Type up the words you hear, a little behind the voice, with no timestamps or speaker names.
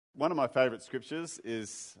One of my favourite scriptures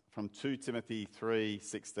is from 2 Timothy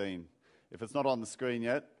 3:16. If it's not on the screen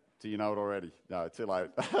yet, do you know it already? No, too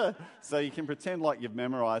late. So you can pretend like you've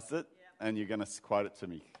memorised it and you're going to quote it to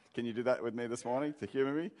me. Can you do that with me this morning to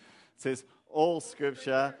humour me? It says, all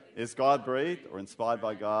scripture is God-breathed or inspired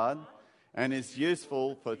by God and is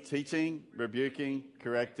useful for teaching, rebuking,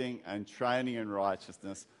 correcting and training in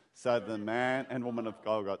righteousness, so the man and woman of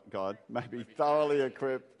God may be thoroughly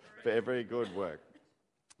equipped for every good work.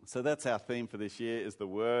 So that's our theme for this year, is the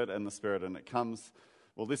Word and the Spirit. And it comes,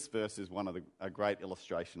 well, this verse is a great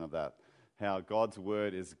illustration of that, how God's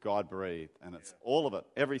Word is God-breathed. And it's all of it,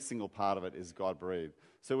 every single part of it is God-breathed.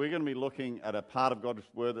 So we're going to be looking at a part of God's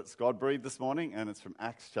Word that's God-breathed this morning, and it's from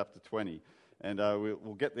Acts chapter 20. And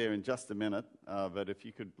we'll get there in just a minute, but if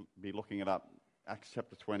you could be looking it up, Acts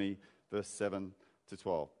chapter 20, verse 7 to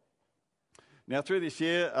 12. Now, through this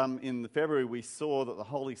year, in February, we saw that the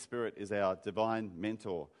Holy Spirit is our divine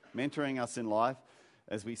mentor, mentoring us in life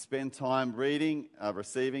as we spend time reading,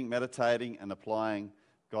 receiving, meditating, and applying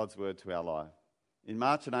God's Word to our life. In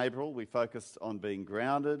March and April, we focused on being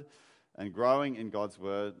grounded and growing in God's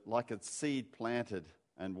Word like a seed planted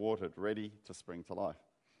and watered, ready to spring to life.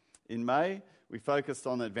 In May, we focused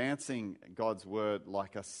on advancing God's Word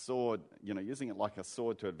like a sword, using it like a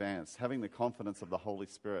sword to advance, having the confidence of the Holy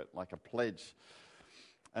Spirit like a pledge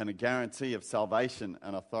and a guarantee of salvation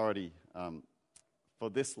and authority for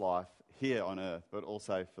this life here on earth, but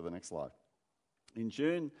also for the next life. In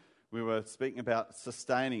June, we were speaking about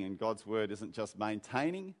sustaining, and God's Word isn't just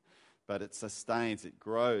maintaining, but it sustains, it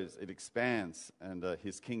grows, it expands, and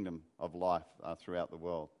His kingdom of life throughout the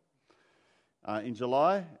world. In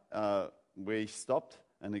July, we stopped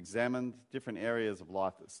and examined different areas of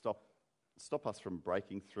life that stop us from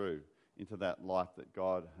breaking through into that life that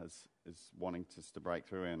God is wanting us to break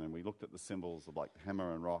through in. And we looked at the symbols of like the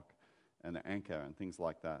hammer and rock and the anchor and things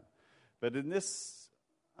like that. But in this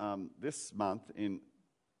month, in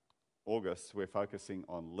August, we're focusing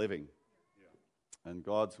on living. Yeah. And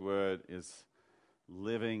God's Word is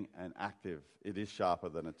living and active. It is sharper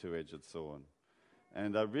than a two-edged sword.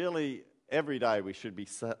 And really, every day we should be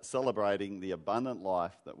celebrating the abundant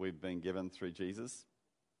life that we've been given through Jesus,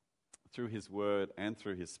 through His Word and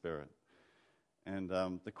through His Spirit. And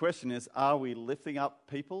the question is, are we lifting up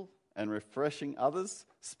people and refreshing others,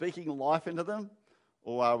 speaking life into them?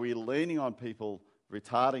 Or are we leaning on people,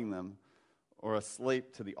 retarding them, or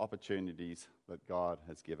asleep to the opportunities that God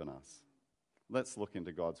has given us? Let's look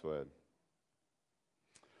into God's Word.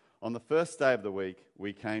 On the first day of the week,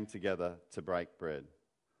 we came together to break bread.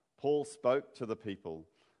 Paul spoke to the people,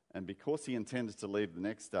 and because he intended to leave the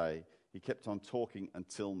next day, he kept on talking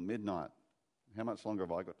until midnight. How much longer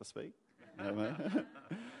have I got to speak? There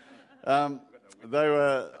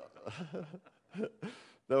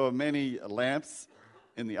were many lamps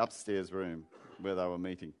in the upstairs room where they were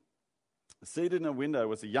meeting. Seated in a window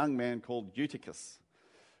was a young man called Eutychus,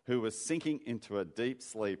 who was sinking into a deep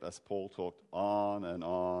sleep as Paul talked on and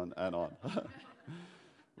on and on.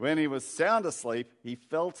 When he was sound asleep, he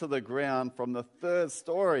fell to the ground from the third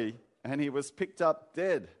story and he was picked up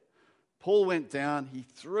dead. Paul went down, he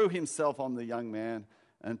threw himself on the young man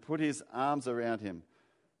and put his arms around him.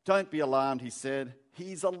 "Don't be alarmed," he said.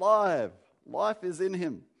 "He's alive. Life is in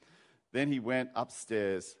him." Then he went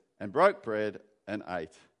upstairs and broke bread and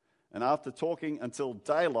ate. And after talking until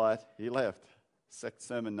daylight, he left.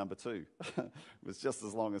 Sermon number 2. It was just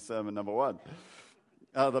as long as sermon number 1.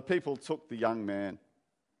 The people took the young man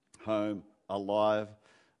home alive,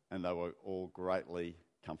 and they were all greatly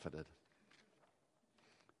comforted.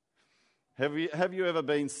 Have you ever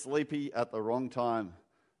been sleepy at the wrong time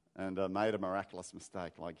and made a miraculous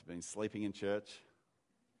mistake, like you've been sleeping in church?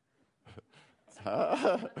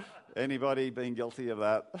 Anybody been guilty of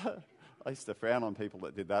that? I used to frown on people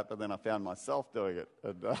that did that, but then I found myself doing it.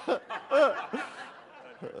 And,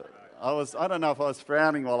 I don't know if I was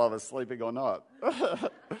frowning while I was sleeping or not.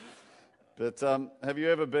 But have you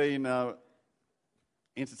ever been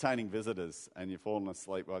entertaining visitors and you've fallen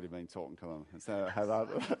asleep while you've been talking to them?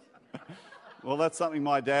 Well, that's something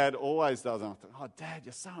my dad always does. And I thought, "Oh, Dad,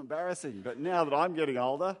 you're so embarrassing." But now that I'm getting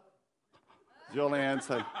older, Julianne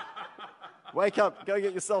said, "Wake up, go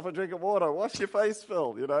get yourself a drink of water, wash your face,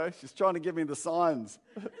 Phil." She's trying to give me the signs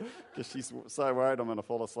because she's so worried I'm going to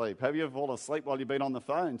fall asleep. Have you ever fallen asleep while you've been on the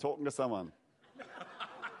phone talking to someone?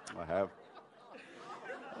 I have.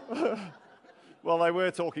 Well, they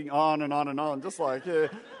were talking on and on and on, just like, yeah.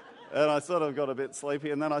 And I sort of got a bit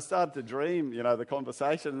sleepy, and then I started to dream, the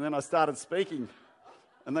conversation, and then I started speaking.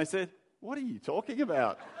 And they said, "What are you talking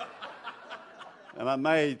about?" And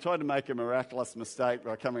I tried to make a miraculous mistake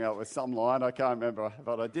by coming up with some line, I can't remember,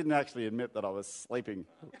 but I didn't actually admit that I was sleeping.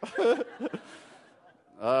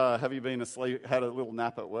 Have you been asleep, had a little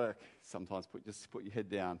nap at work? Sometimes just put your head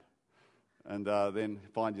down and then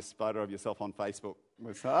find your photo of yourself on Facebook.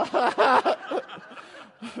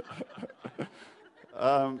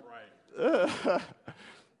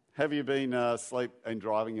 Have you been asleep and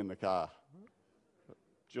driving in the car?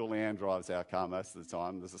 Julianne drives our car most of the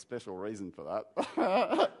time. There's a special reason for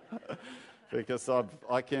that. Because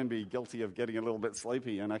I can be guilty of getting a little bit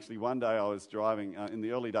sleepy. And actually one day I was driving in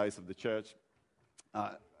the early days of the church.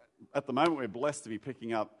 At the moment we're blessed to be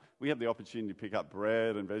we have the opportunity to pick up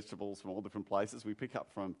bread and vegetables from all different places. We pick up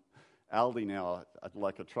from Aldi now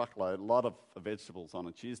like a truckload, a lot of vegetables on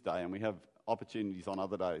a Tuesday, and we have opportunities on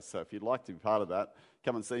other days. So if you'd like to be part of that,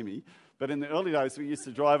 come and see me. But in the early days, we used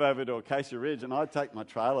to drive over to Acacia Ridge, and I'd take my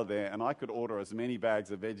trailer there, and I could order as many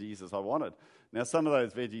bags of veggies as I wanted. Now, some of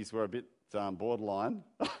those veggies were a bit borderline.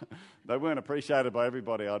 They weren't appreciated by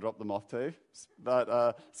everybody I dropped them off to,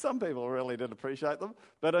 but some people really did appreciate them.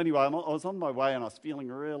 But anyway, I was on my way, and I was feeling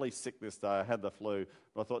really sick this day. I had the flu.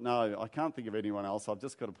 But I thought, no, I can't think of anyone else. I've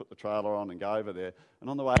just got to put the trailer on and go over there. And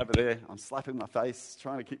on the way over there, I'm slapping my face,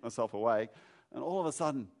 trying to keep myself awake. And all of a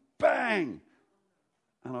sudden, bang!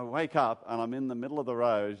 And I wake up, and I'm in the middle of the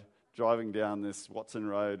road, driving down this Watson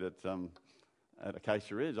Road at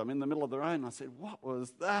Acacia Ridge. I'm in the middle of the road, and I said, what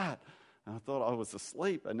was that? And I thought I was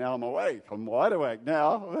asleep, and now I'm awake. I'm wide awake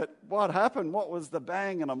now. But what happened? What was the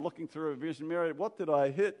bang? And I'm looking through a vision mirror. What did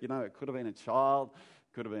I hit? You know, it could have been a child,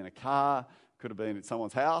 could have been a car, could have been at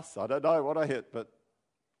someone's house. I don't know what I hit, but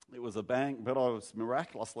it was a bang. But I was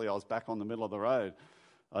back on the middle of the road.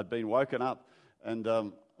 I'd been woken up, and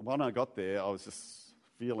when I got there, I was just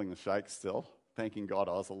feeling the shakes still, thanking God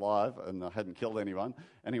I was alive and I hadn't killed anyone.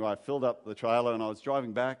 Anyway, I filled up the trailer and I was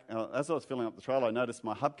driving back. As I was filling up the trailer, I noticed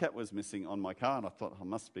my hubcap was missing on my car, and I thought, it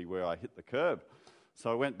must be where I hit the curb.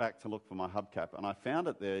 So I went back to look for my hubcap, and I found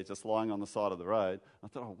it there just lying on the side of the road. I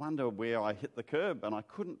thought, I wonder where I hit the curb, and I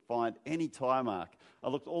couldn't find any tyre mark. I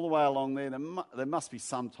looked all the way along there. There must be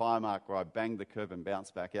some tyre mark where I banged the curb and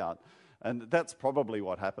bounced back out. And that's probably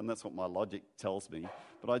what happened. That's what my logic tells me.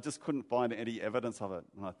 But I just couldn't find any evidence of it.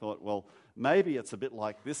 And I thought, well, maybe it's a bit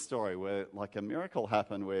like this story where like a miracle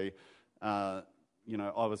happened where, I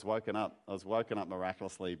was woken up. I was woken up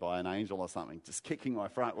miraculously by an angel or something, just kicking my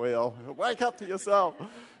front wheel. Wake up to yourself.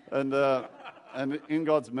 And in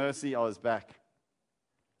God's mercy, I was back.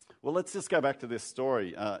 Well, let's just go back to this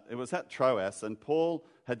story. It was at Troas, and Paul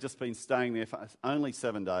had just been staying there for only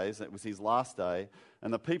 7 days. It was his last day,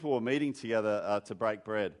 and the people were meeting together to break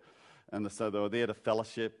bread. And so they were there to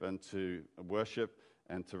fellowship and to worship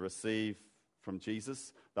and to receive from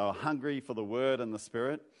Jesus. They were hungry for the word and the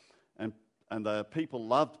Spirit, and the people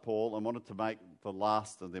loved Paul and wanted to make the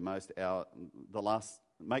most of the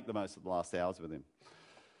last hours with him.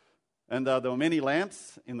 And there were many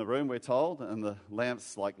lamps in the room, we're told, and the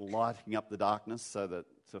lamps like lighting up the darkness so that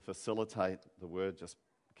to facilitate the word just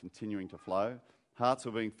continuing to flow. Hearts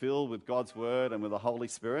were being filled with God's word and with the Holy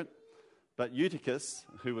Spirit. But Eutychus,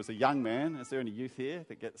 who was a young man, is there any youth here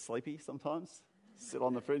that get sleepy sometimes? Sit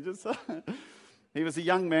on the fringes? He was a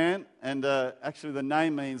young man, and actually the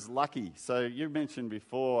name means lucky. So you mentioned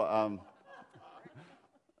before,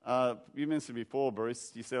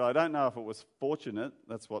 Bruce, you said, I don't know if it was fortunate.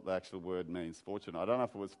 That's what the actual word means, fortunate. I don't know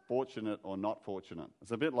if it was fortunate or not fortunate.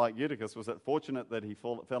 It's a bit like Eutychus. Was it fortunate that he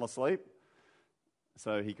fell asleep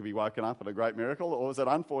so he could be woken up at a great miracle? Or was it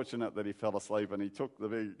unfortunate that he fell asleep and he took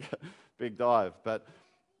the big dive? But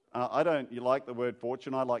you like the word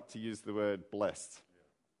fortune. I like to use the word blessed,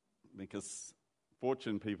 because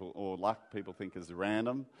fortune people or luck people think is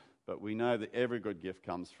random, but we know that every good gift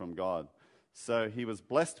comes from God. So he was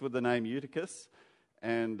blessed with the name Eutychus,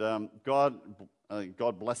 and God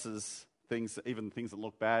blesses things, even things that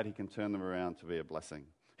look bad. He can turn them around to be a blessing.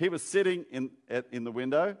 He was sitting in the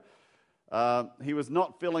window. He was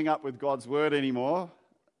not filling up with God's word anymore.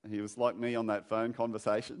 He was like me on that phone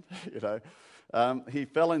conversation, He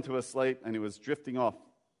fell into a sleep and he was drifting off.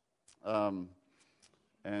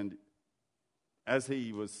 And as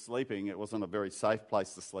he was sleeping, it wasn't a very safe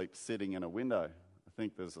place to sleep, sitting in a window. I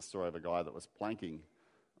think there's a story of a guy that was planking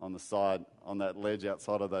on the side, on that ledge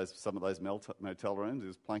outside of some of those motel rooms. He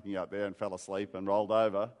was planking out there and fell asleep and rolled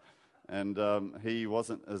over. And he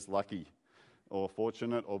wasn't as lucky or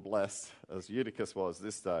fortunate or blessed as Eutychus was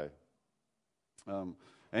this day.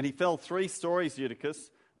 And he fell 3 stories, Eutychus,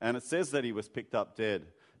 and it says that he was picked up dead.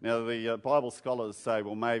 Now, the Bible scholars say,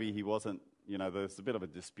 well, maybe he wasn't, there's a bit of a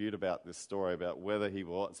dispute about this story, about whether he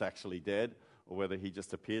was actually dead or whether he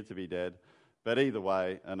just appeared to be dead. But either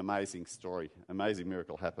way, an amazing story, amazing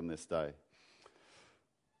miracle happened this day.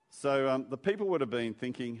 So the people would have been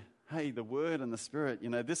thinking, hey, the Word and the Spirit,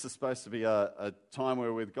 this is supposed to be a time where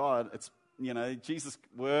we're with God. It's, Jesus'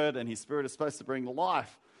 Word and His Spirit is supposed to bring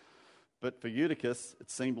life. But for Eutychus,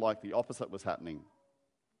 it seemed like the opposite was happening.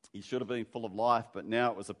 He should have been full of life, but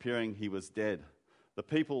now it was appearing he was dead. The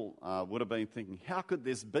people would have been thinking, how could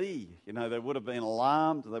this be? They would have been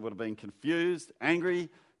alarmed, they would have been confused, angry,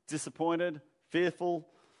 disappointed, fearful.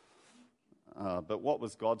 But what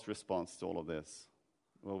was God's response to all of this?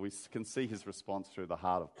 Well, we can see his response through the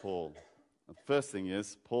heart of Paul. The first thing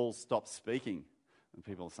is, Paul stopped speaking. And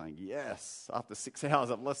people are saying, yes, after 6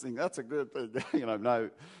 hours of listening, that's a good thing. No,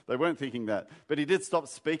 they weren't thinking that. But he did stop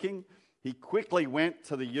speaking. He quickly went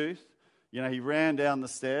to the youth. He ran down the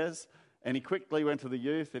stairs and he quickly went to the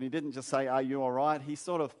youth and he didn't just say, are you all right? He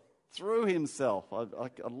sort of threw himself.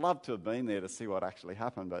 I'd love to have been there to see what actually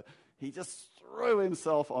happened, but he just threw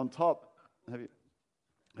himself on top.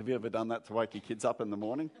 Have you ever done that to wake your kids up in the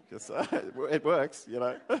morning? It works,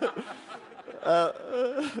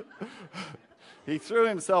 He threw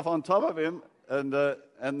himself on top of him and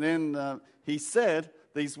then he said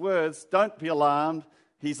these words, don't be alarmed,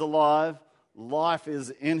 he's alive, life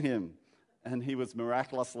is in him. And he was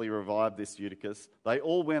miraculously revived, this Eutychus. They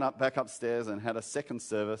all went back upstairs and had a second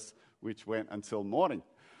service, which went until morning.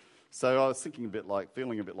 So I was feeling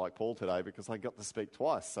a bit like Paul today because I got to speak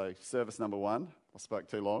twice. So service number 1, I spoke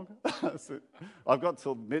too long. I've got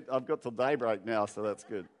till daybreak now, so that's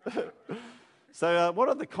good. So what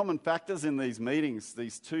are the common factors in these meetings,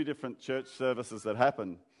 these two different church services that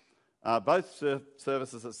happened? Both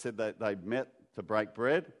services that said that they met to break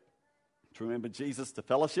bread, to remember Jesus, to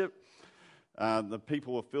fellowship. The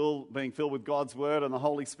people were being filled with God's Word and the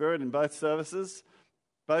Holy Spirit in both services.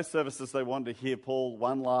 Both services, they wanted to hear Paul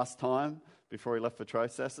one last time before he left for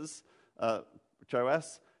Troas.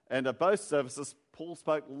 And at both services, Paul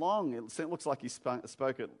spoke long. It looks like he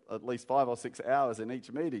spoke at least 5 or 6 hours in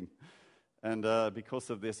each meeting. And because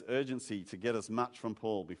of this urgency to get as much from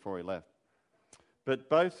Paul before he left. But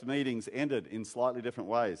both meetings ended in slightly different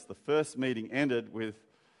ways. The first meeting ended with,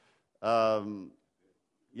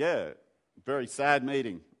 very sad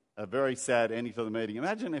meeting. A very sad ending to the meeting.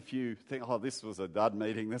 Imagine if you think, this was a dud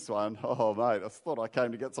meeting, this one. Oh, mate, I thought I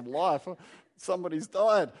came to get some life. Somebody's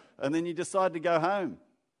died. And then you decide to go home.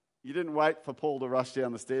 You didn't wait for Paul to rush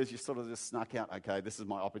down the stairs. You sort of just snuck out. Okay, this is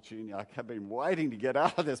my opportunity. I have been waiting to get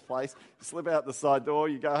out of this place. You slip out the side door.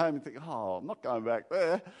 You go home and think, I'm not going back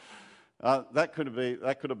there. That could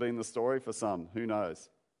have been the story for some. Who knows?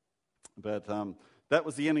 But that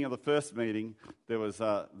was the ending of the first meeting. There was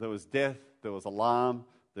death. There was alarm.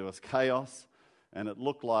 There was chaos. And it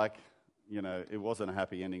looked like, it wasn't a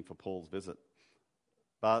happy ending for Paul's visit.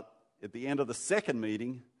 But at the end of the second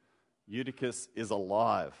meeting, Eutychus is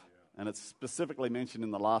alive. And it's specifically mentioned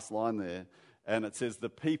in the last line there. And it says the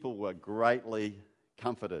people were greatly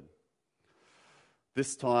comforted.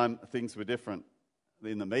 This time, things were different.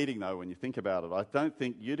 In the meeting, though, when you think about it, I don't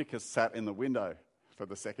think Eutychus sat in the window for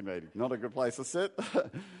the second meeting. Not a good place to sit.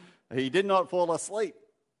 He did not fall asleep.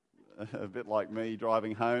 A bit like me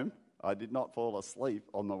driving home. I did not fall asleep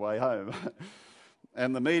on the way home.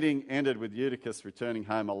 And the meeting ended with Eutychus returning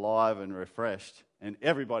home alive and refreshed. And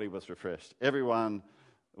everybody was refreshed. Everyone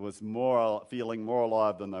was feeling more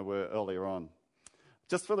alive than they were earlier on.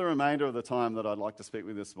 Just for the remainder of the time that I'd like to speak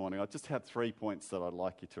with this morning, I just have 3 points that I'd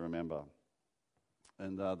like you to remember.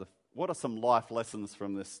 And what are some life lessons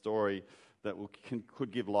from this story that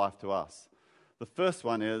could give life to us? The first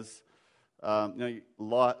one is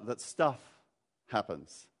that stuff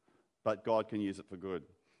happens, but God can use it for good.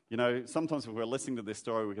 Sometimes when we're listening to this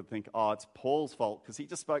story, we could think, it's Paul's fault because he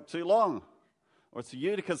just spoke too long. Or it's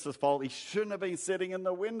Eutychus' fault, he shouldn't have been sitting in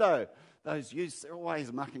the window. Those youths are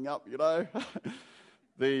always mucking up,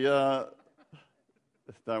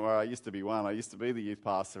 Don't worry, I used to be one. I used to be the youth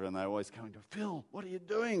pastor, and they always coming to, Phil, what are you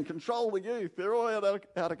doing? Control the youth. They're all out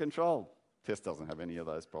of control. Tess doesn't have any of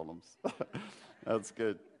those problems. That's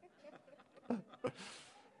good.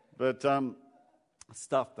 But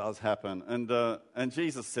stuff does happen. And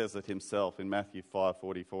Jesus says it himself in Matthew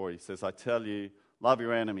 5:44. He says, I tell you, love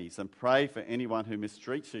your enemies and pray for anyone who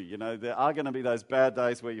mistreats you. There are going to be those bad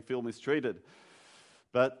days where you feel mistreated.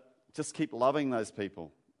 But just keep loving those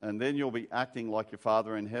people. And then you'll be acting like your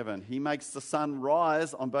Father in heaven. He makes the sun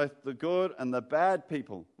rise on both the good and the bad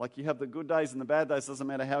people. Like you have the good days and the bad days. Doesn't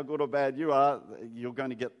matter how good or bad you are, you're going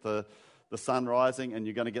to get the sun rising and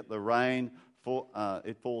you're going to get the rain.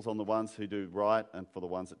 It falls on the ones who do right and for the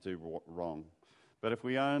ones that do wrong. But if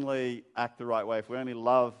we only act the right way, if we only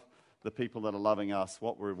love the people that are loving us,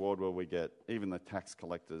 what reward will we get? Even the tax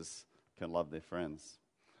collectors can love their friends.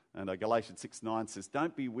 And Galatians 6:9 says,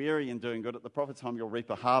 don't be weary in doing good. At the proper time, you'll reap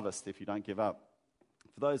a harvest if you don't give up.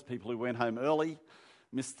 For those people who went home early,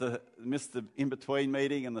 missed the in-between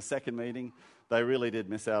meeting and the second meeting, they really did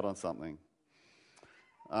miss out on something.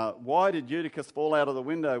 Why did Eutychus fall out of the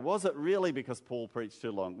window? Was it really because Paul preached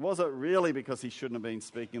too long? Was it really because he shouldn't have been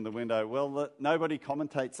speaking in the window? Well, nobody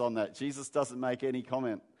commentates on that. Jesus doesn't make any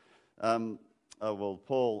comment.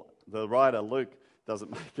 Paul, the writer, Luke,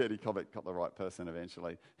 doesn't make any comment. Got the right person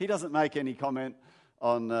eventually. He doesn't make any comment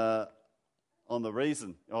on the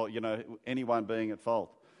reason, or anyone being at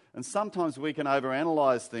fault. And sometimes we can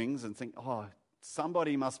overanalyze things and think,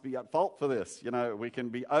 somebody must be at fault for this. We can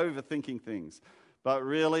be overthinking things. But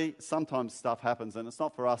really, sometimes stuff happens, and it's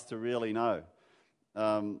not for us to really know.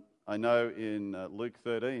 I know in Luke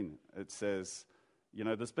 13, it says,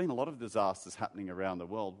 there's been a lot of disasters happening around the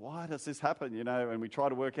world. Why does this happen? And we try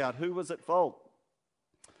to work out who was at fault.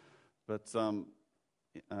 But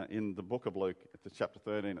in the book of Luke, at chapter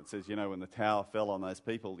 13, it says, when the tower fell on those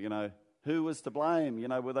people, who was to blame?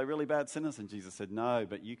 Were they really bad sinners? And Jesus said, no,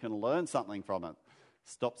 but you can learn something from it.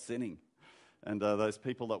 Stop sinning. And those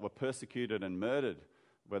people that were persecuted and murdered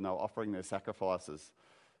when they were offering their sacrifices,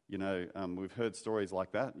 we've heard stories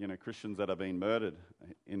like that, Christians that have been murdered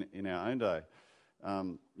in our own day.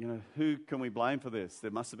 Who can we blame for this? They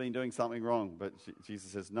must have been doing something wrong. But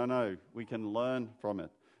Jesus says, no, we can learn from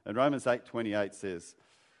it. And Romans 8:28 says,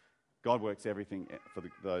 God works everything for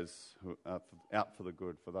those who out for the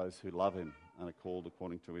good, for those who love him and are called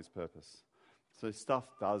according to his purpose. So stuff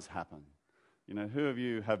does happen. Who of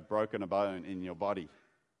you have broken a bone in your body?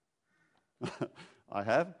 I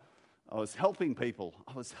have. I was helping people.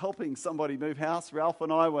 I was helping somebody move house. Ralph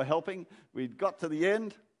and I were helping. We'd got to the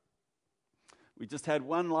end. We just had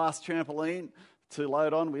one last trampoline to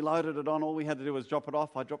load on. We loaded it on. All we had to do was drop it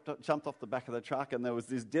off. I jumped off the back of the truck, and there was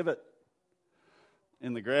this divot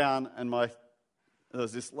in the ground, and there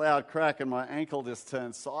was this loud crack, and my ankle just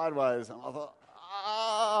turned sideways, and I thought,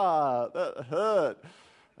 that hurt.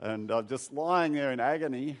 And I'm just lying there in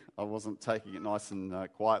agony. I wasn't taking it nice and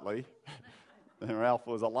quietly. And Ralph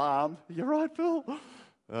was alarmed. You're right, Phil.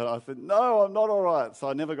 And I said, no, I'm not all right. So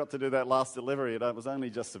I never got to do that last delivery. It was only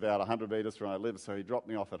just about 100 metres from where I lived, so he dropped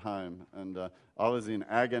me off at home. And I was in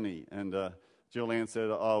agony. And Julianne said,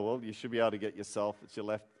 you should be able to get yourself, it's your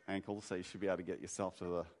left ankle, so you should be able to get yourself to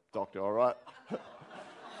the doctor, all right?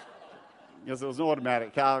 Because it was an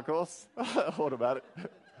automatic car, of course. Automatic.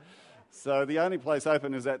 So the only place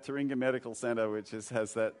open is at Taringa Medical Centre, which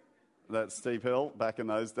has that steep hill back in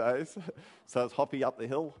those days. So it's hoppy up the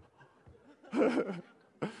hill.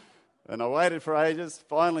 And I waited for ages.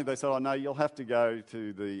 Finally, they said, no, you'll have to go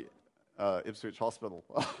to the Ipswich Hospital.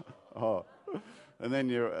 And then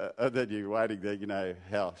you're waiting there,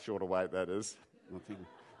 how short a wait that is. And I'm thinking,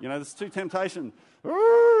 there's two temptations.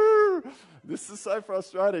 This is so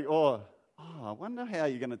frustrating. Or, I wonder how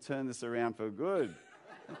you're going to turn this around for good.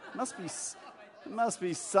 It must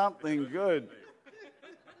be something good.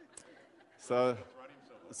 So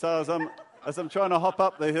as I'm trying to hop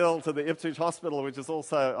up the hill to the Ipswich Hospital, which is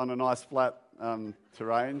also on a nice flat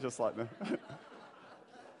terrain, just like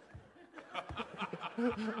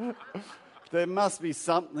there must be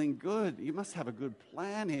something good. You must have a good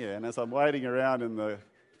plan here. And as I'm waiting around in the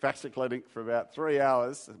fracture clinic for about 3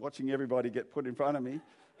 hours, watching everybody get put in front of me,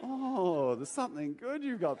 there's something good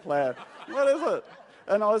you've got planned. What is it?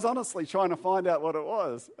 And I was honestly trying to find out what it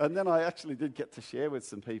was. And then I actually did get to share with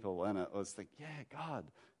some people, and it was like, God,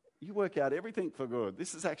 you work out everything for good.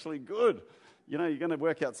 This is actually good. You're going to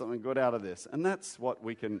work out something good out of this. And that's what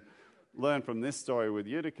we can learn from this story with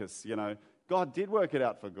Eutychus. God did work it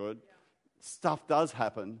out for good. Stuff does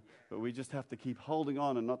happen, but we just have to keep holding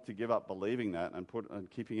on and not to give up believing that and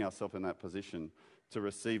keeping ourselves in that position to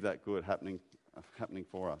receive that good happening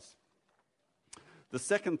for us. The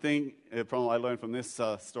second thing I learned from this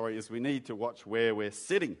story is we need to watch where we're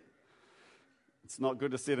sitting. It's not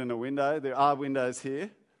good to sit in a window. There are windows here.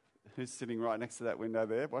 Who's sitting right next to that window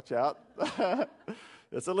there? Watch out.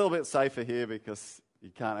 It's a little bit safer here because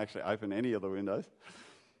you can't actually open any of the windows.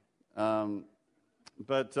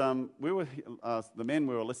 But the men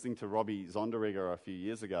were listening to Robbie Zonderegger a few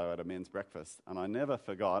years ago at a men's breakfast, and I never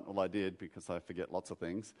forgot, well I did because I forget lots of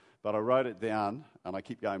things, but I wrote it down and I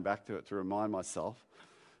keep going back to it to remind myself.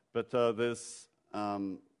 But there's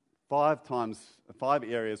 5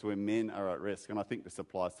 areas where men are at risk, and I think this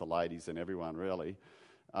applies to ladies and everyone really,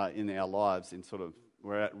 in our lives,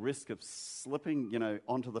 we're at risk of slipping,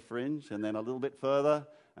 onto the fringe and then a little bit further,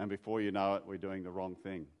 and before you know it, we're doing the wrong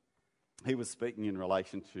thing. He was speaking in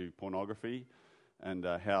relation to pornography and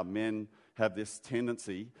how men have this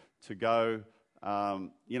tendency to go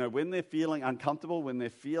When they're feeling uncomfortable, when they're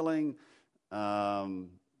feeling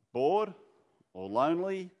bored or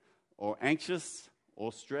lonely or anxious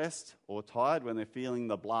or stressed or tired, when they're feeling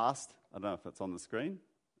the blast. I don't know if it's on the screen.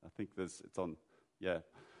 I think it's on, yeah.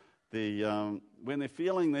 When they're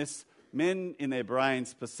feeling this, men in their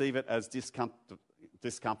brains perceive it as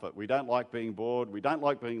discomfort. We don't like being bored. We don't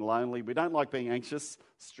like being lonely. We don't like being anxious,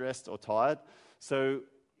 stressed or tired. So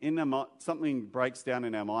something breaks down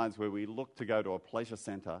in our minds where we look to go to a pleasure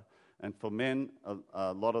centre. And for men,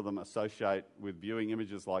 a lot of them associate with viewing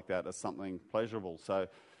images like that as something pleasurable. So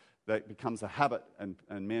that becomes a habit,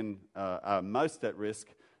 and men are most at risk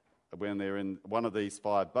when they're in one of these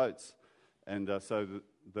 5 boats. And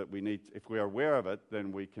that we need, if we're aware of it,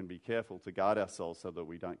 then we can be careful to guard ourselves so that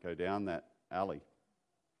we don't go down that alley.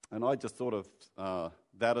 And I just thought of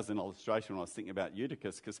that as an illustration when I was thinking about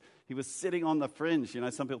Eutychus, because he was sitting on the fringe.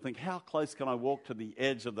 Some people think, how close can I walk to the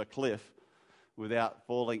edge of the cliff without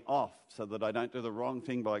falling off so that I don't do the wrong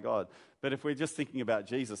thing by God? But if we're just thinking about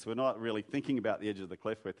Jesus, we're not really thinking about the edge of the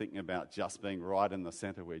cliff. We're thinking about just being right in the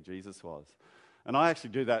center where Jesus was. And I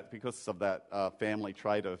actually do that because of that family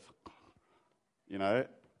trait of,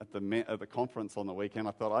 at the conference on the weekend,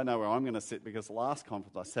 I thought, I know where I'm going to sit, because last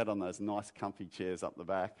conference I sat on those nice comfy chairs up the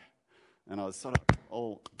back, and I was sort of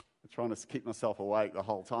all trying to keep myself awake the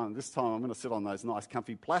whole time. This time I'm going to sit on those nice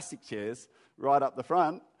comfy plastic chairs right up the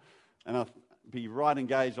front, and I'll be right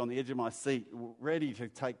engaged on the edge of my seat, ready to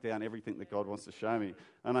take down everything that God wants to show me.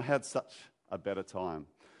 And I had such a better time.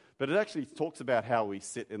 But it actually talks about how we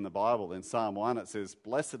sit in the Bible. In Psalm 1 it says,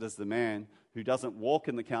 "Blessed is the man who doesn't walk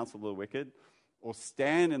in the counsel of the wicked, or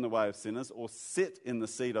stand in the way of sinners, or sit in the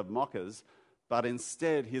seat of mockers, but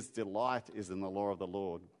instead his delight is in the law of the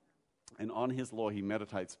Lord. And on his law he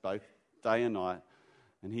meditates both day and night.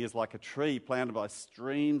 And he is like a tree planted by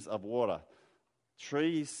streams of water."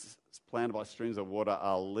 Trees planted by streams of water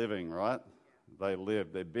are living, right? They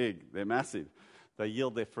live, they're big, they're massive. They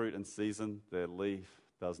yield their fruit in season, their leaf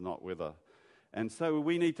does not wither. And so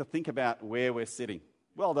we need to think about where we're sitting.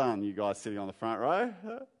 Well done, you guys sitting on the front row.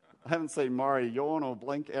 I haven't seen Maury yawn or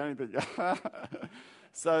blink or anything.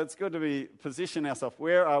 So it's good to position ourselves.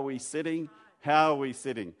 Where are we sitting? How are we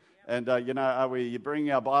sitting? And, are we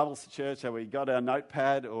bringing our Bibles to church? Have we got our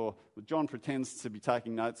notepad? Or John pretends to be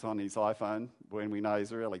taking notes on his iPhone when we know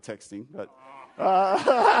he's really texting. But,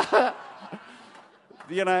 how...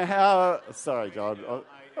 Sorry, John.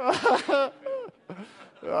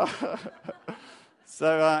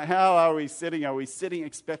 So how are we sitting? Are we sitting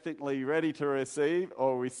expectantly ready to receive?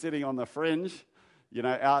 Or are we sitting on the fringe,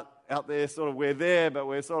 out there, sort of we're there, but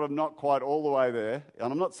we're sort of not quite all the way there?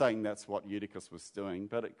 And I'm not saying that's what Eutychus was doing,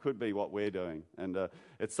 but it could be what we're doing. And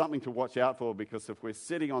it's something to watch out for, because if we're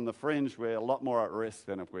sitting on the fringe, we're a lot more at risk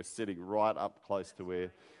than if we're sitting right up close to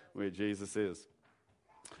where Jesus is.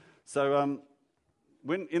 So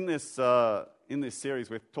when in this series,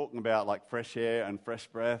 we're talking about like fresh air and fresh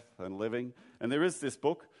breath and living. And there is this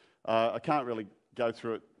book. I can't really go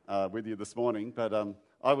through it with you this morning, but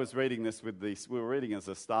I was reading this we were reading as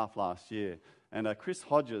a staff last year, and Chris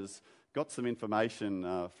Hodges got some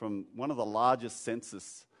information from one of the largest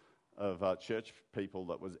census of church people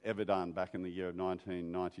that was ever done back in the year of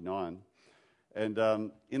 1999.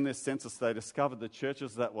 And in this census, they discovered the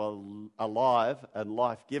churches that were alive and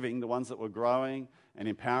life-giving, the ones that were growing and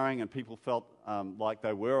empowering, and people felt like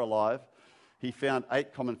they were alive. He found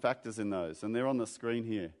 8 common factors in those, and they're on the screen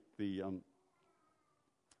here.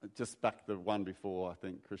 Just back the one before, I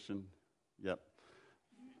think, Christian. Yep.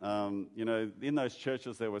 In those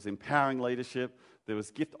churches there was empowering leadership, there was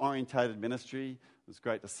gift-orientated ministry. It was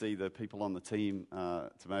great to see the people on the team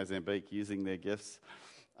to Mozambique using their gifts.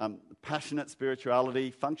 Passionate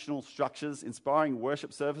spirituality, functional structures, inspiring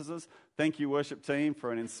worship services. Thank you, worship team,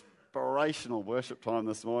 for an inspirational worship time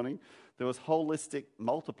this morning. There was holistic,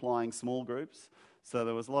 multiplying small groups. So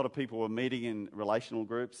there was a lot of people who were meeting in relational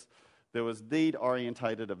groups. There was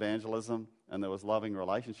need-orientated evangelism, and there was loving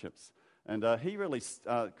relationships. And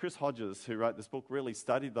Chris Hodges, who wrote this book, really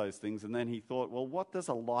studied those things, and then he thought, well, what does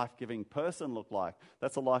a life-giving person look like?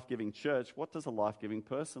 That's a life-giving church. What does a life-giving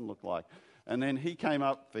person look like? And then he came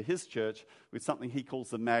up for his church with something he calls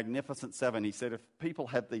the Magnificent Seven. He said if people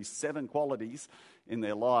have these 7 qualities in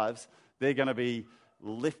their lives, they're going to be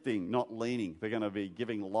lifting, not leaning. They're going to be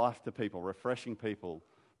giving life to people, refreshing people,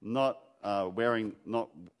 not wearing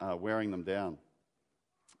them down.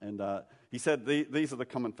 And he said these are the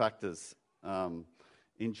common factors.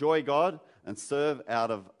 Enjoy God and serve out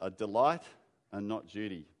of a delight and not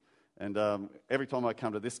duty. And every time I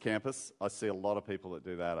come to this campus, I see a lot of people that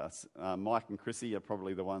do that. Mike and Chrissy are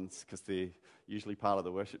probably the ones, because they're usually part of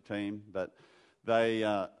the worship team. But They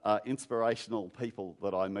are inspirational people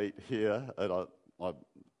that I meet here. And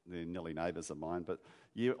they're nearly neighbours of mine, but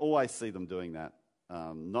you always see them doing that.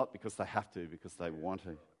 Not because they have to, because they want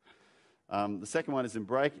to. The second one is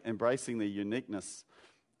embracing their uniqueness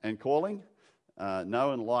and calling.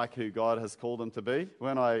 Know and like who God has called them to be.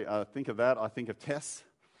 When I think of that, I think of Tess.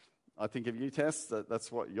 I think of you, Tess.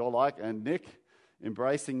 That's what you're like. And Nick,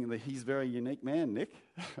 embracing he's a very unique man, Nick.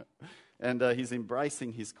 And he's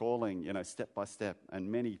embracing his calling, step by step.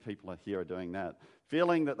 And many people here are doing that.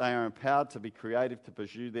 Feeling that they are empowered to be creative, to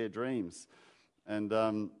pursue their dreams. And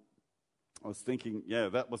I was thinking,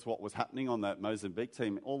 that was what was happening on that Mozambique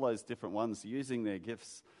team. All those different ones using their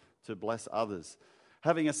gifts to bless others.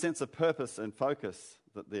 Having a sense of purpose and focus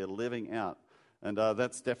that they're living out. And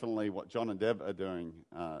that's definitely what John and Deb are doing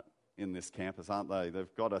in this campus, aren't they?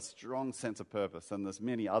 They've got a strong sense of purpose, and there's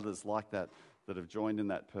many others like that have joined in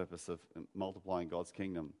that purpose of multiplying God's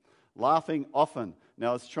kingdom. Laughing often.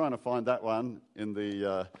 Now, I was trying to find that one in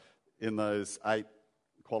those 8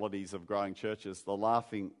 qualities of growing churches, the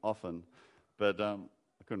laughing often, but I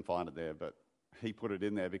couldn't find it there, but he put it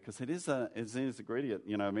in there because it is an ingredient.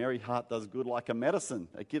 A merry heart does good like a medicine.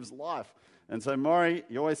 It gives life. And so Maury,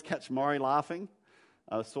 you always catch Maury laughing.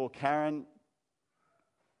 I saw Karen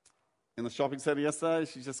in the shopping centre yesterday.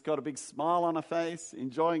 She's just got a big smile on her face,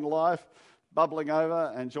 enjoying life, bubbling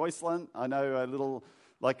over. And Joycelyn, I know a little,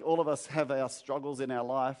 like all of us have our struggles in our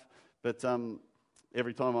life, but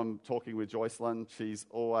every time I'm talking with Joycelyn, she's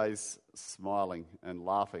always smiling and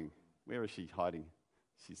laughing. Where is she hiding?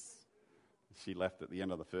 She left at the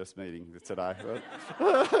end of the first meeting today.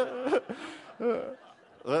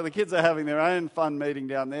 Well, the kids are having their own fun meeting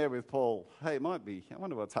down there with Paul. Hey, it might be. I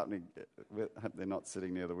wonder what's happening. I hope they're not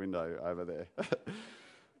sitting near the window over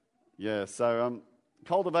there. So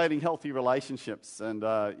cultivating healthy relationships. And,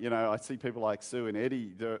 I see people like Sue and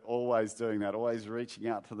Eddie always doing that, always reaching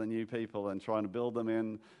out to the new people and trying to build them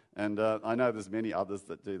in. And I know there's many others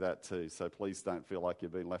that do that too. So please don't feel like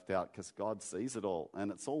you've been left out because God sees it all.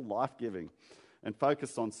 And it's all life-giving and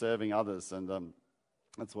focused on serving others. And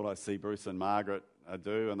that's what I see Bruce and Margaret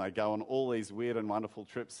do. And they go on all these weird and wonderful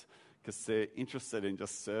trips because they're interested in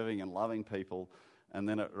just serving and loving people. And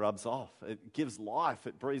then it rubs off. It gives life.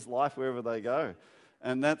 It breathes life wherever they go.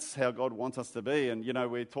 And that's how God wants us to be. And,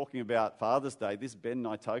 we're talking about Father's Day. This Ben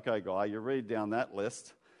Naitoko guy, you read down that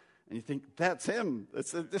list, and you think, that's him.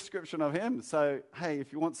 It's a description of him. So, hey,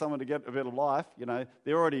 if you want someone to get a bit of life,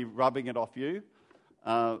 they're already rubbing it off you.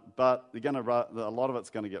 But a lot of it's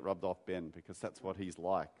going to get rubbed off Ben because that's what he's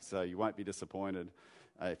like. So you won't be disappointed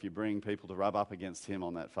if you bring people to rub up against him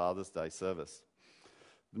on that Father's Day service.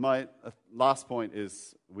 My last point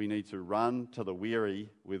is we need to run to the weary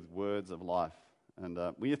with words of life. And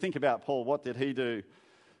when you think about Paul, what did he do?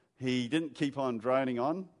 He didn't keep on droning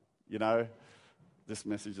on, This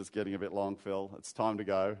message is getting a bit long, Phil. It's time to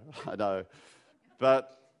go. I know.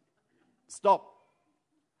 But stop.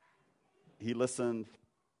 He listened.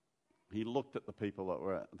 He looked at the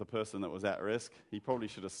person that was at risk. He probably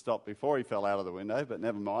should have stopped before he fell out of the window, but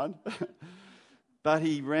never mind. But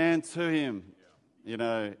he ran to him.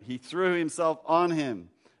 He threw himself on him.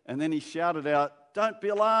 And then he shouted out, "Don't be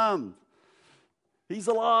alarmed. He's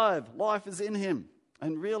alive. Life is in him."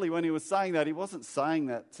 And really, when he was saying that, he wasn't saying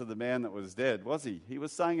that to the man that was dead, was he? He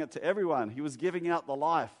was saying it to everyone. He was giving out the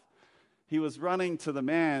life. He was running to the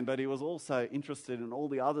man, but he was also interested in all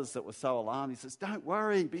the others that were so alarmed. He says, "Don't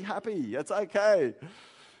worry, be happy. It's okay.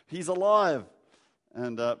 He's alive."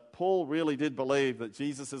 And Paul really did believe that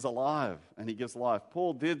Jesus is alive, and he gives life.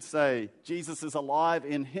 Paul did say, Jesus is alive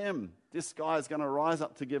in him. This guy is going to rise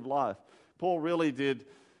up to give life. Paul really did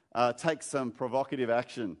take some provocative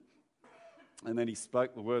action. And then he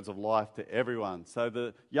spoke the words of life to everyone. So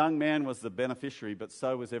the young man was the beneficiary, but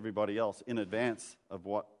so was everybody else in advance of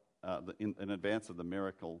in advance of the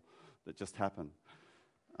miracle that just happened.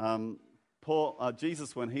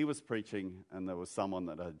 Jesus, when he was preaching, and there was someone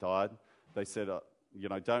that had died, they said,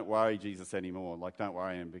 "Don't worry Jesus anymore. Don't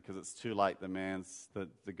worry him because it's too late.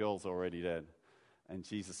 The girl's already dead." And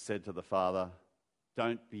Jesus said to the father,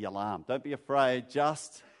 "Don't be alarmed. Don't be afraid.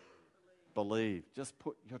 Just believe. Just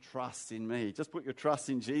put your trust in me. Just put your trust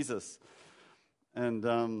in Jesus."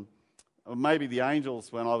 And maybe the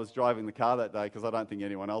angels, when I was driving the car that day, because I don't think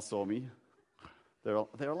anyone else saw me,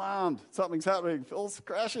 they're alarmed. Something's happening. Phil's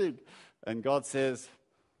crashing. And God says,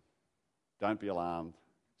 "Don't be alarmed.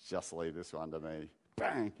 Just leave this one to me."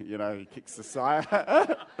 Bang! He kicks the side.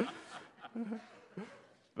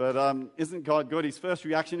 But isn't God good? His first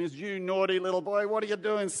reaction is, "You naughty little boy, what are you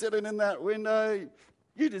doing sitting in that window?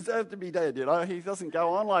 You deserve to be dead." He doesn't go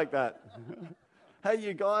on like that. hey,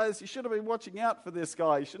 you guys, you should have been watching out for this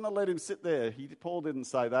guy. You shouldn't have let him sit there. Paul didn't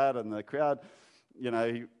say that, and the crowd,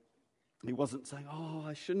 he wasn't saying, oh,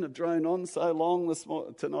 I shouldn't have droned on so long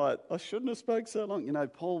tonight. I shouldn't have spoke so long.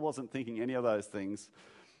 Paul wasn't thinking any of those things.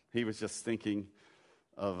 He was just thinking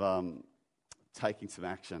of taking some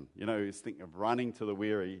action. He was thinking of running to the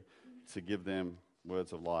weary to give them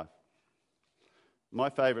words of life. My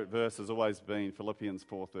favourite verse has always been Philippians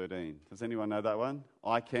 4:13. Does anyone know that one?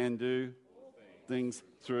 I can do things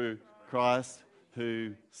through Christ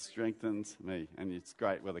who strengthens me. And it's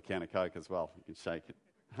great with a can of Coke as well. You can shake it.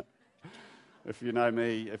 If you know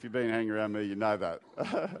me, if you've been hanging around me, you know that.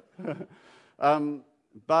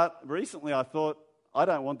 But recently I thought, I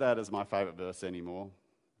don't want that as my favourite verse anymore,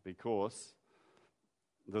 because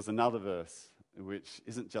there's another verse which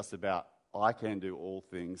isn't just about I can do all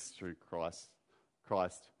things through Christ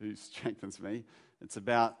who strengthens me. It's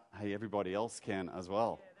about, hey, everybody else can as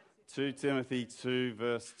well. 2 Timothy 2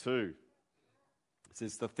 verse 2. It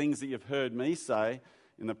says, the things that you've heard me say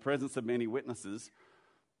in the presence of many witnesses,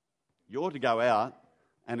 you're to go out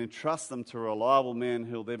and entrust them to reliable men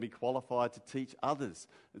who will then be qualified to teach others.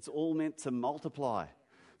 It's all meant to multiply.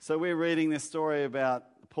 So we're reading this story about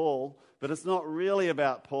Paul, but it's not really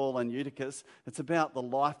about Paul and Eutychus. It's about the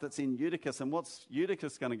life that's in Eutychus, and what's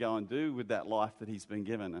Eutychus going to go and do with that life that he's been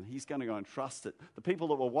given, and he's going to go and trust it. The people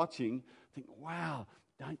that were watching think, wow,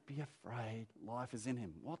 don't be afraid, life is in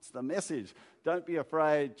him. What's the message? Don't be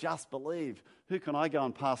afraid, just believe. Who can I go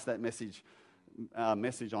and pass that message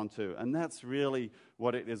on to? And that's really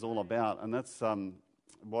what it is all about, and that's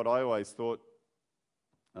what I always thought,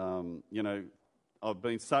 I've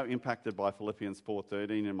been so impacted by Philippians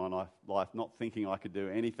 4:13 in my life, not thinking I could do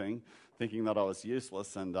anything, thinking that I was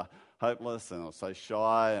useless and hopeless, and I was so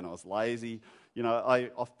shy and I was lazy.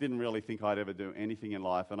 I didn't really think I'd ever do anything in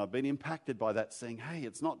life, and I've been impacted by that, saying, hey,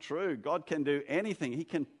 it's not true. God can do anything. He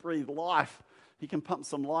can breathe life. He can pump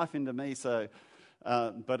some life into me. So,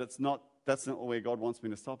 but that's not where God wants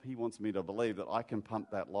me to stop. He wants me to believe that I can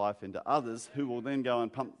pump that life into others, who will then go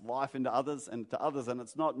and pump life into others and to others. And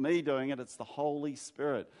it's not me doing it, it's the Holy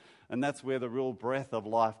Spirit. And that's where the real breath of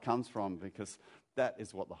life comes from, because that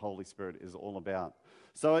is what the Holy Spirit is all about.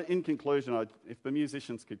 So in conclusion, if the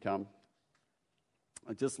musicians could come,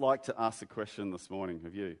 I'd just like to ask a question this morning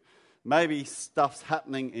of you. Maybe stuff's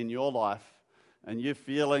happening in your life and you're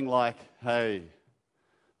feeling like, hey,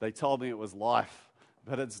 they told me it was life,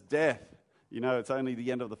 but it's death. It's only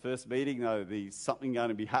the end of the first meeting, though. There's something going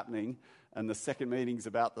to be happening, and the second meeting's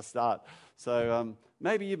about to start. So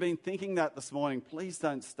maybe you've been thinking that this morning. Please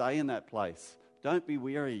don't stay in that place. Don't be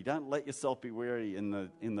weary. Don't let yourself be weary in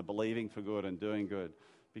the believing for good and doing good,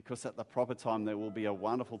 because at the proper time there will be a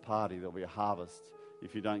wonderful party. There'll be a harvest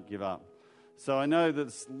if you don't give up. So I know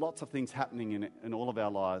there's lots of things happening in all of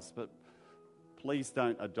our lives, but please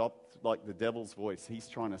don't adopt like the devil's voice. He's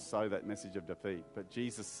trying to sow that message of defeat, but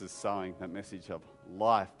Jesus is sowing that message of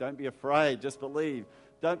life. Don't be afraid, just believe.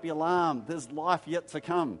 Don't be alarmed. There's life yet to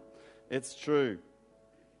come. It's true.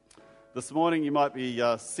 This morning you might be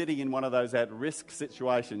sitting in one of those at-risk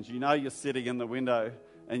situations. You're sitting in the window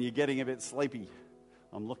and you're getting a bit sleepy.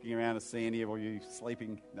 I'm looking around to see any of you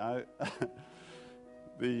sleeping. No?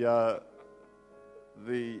 You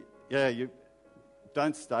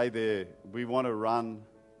don't stay there. We want to run.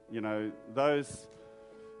 Those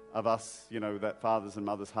of us, that fathers and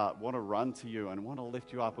mothers' heart, want to run to you and want to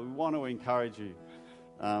lift you up. We want to encourage you.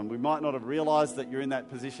 We might not have realised that you're in that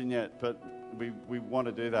position yet, but we want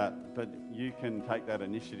to do that. But you can take that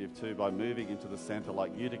initiative too by moving into the centre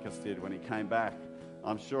like Eutychus did when he came back.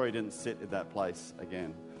 I'm sure he didn't sit at that place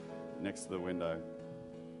again next to the window.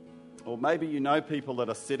 Or maybe people that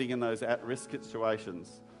are sitting in those at-risk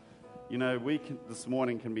situations. This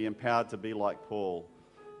morning can be empowered to be like Paul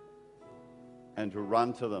and to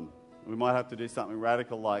run to them. We might have to do something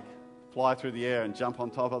radical like fly through the air and jump on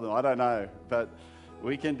top of them. I don't know, but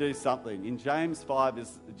we can do something. In James 5,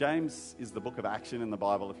 James is the book of action in the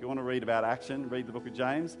Bible. If you want to read about action, read the book of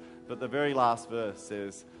James. But the very last verse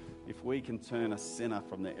says, if we can turn a sinner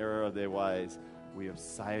from the error of their ways, we have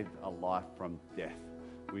saved a life from death.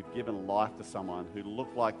 We've given life to someone who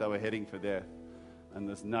looked like they were heading for death. And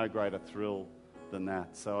there's no greater thrill than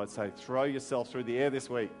that. So I'd say throw yourself through the air this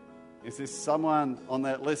week. Is there someone on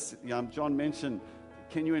that list? John mentioned,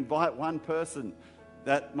 can you invite one person?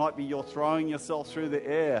 That might be you're throwing yourself through the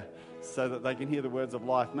air so that they can hear the words of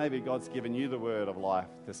life. Maybe God's given you the word of life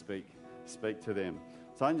to speak to them.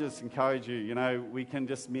 So I just encourage you, we can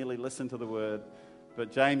just merely listen to the word.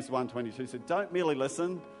 But James 1:22 said, don't merely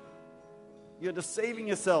listen. You're deceiving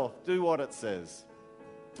yourself. Do what it says.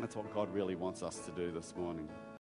 That's what God really wants us to do this morning.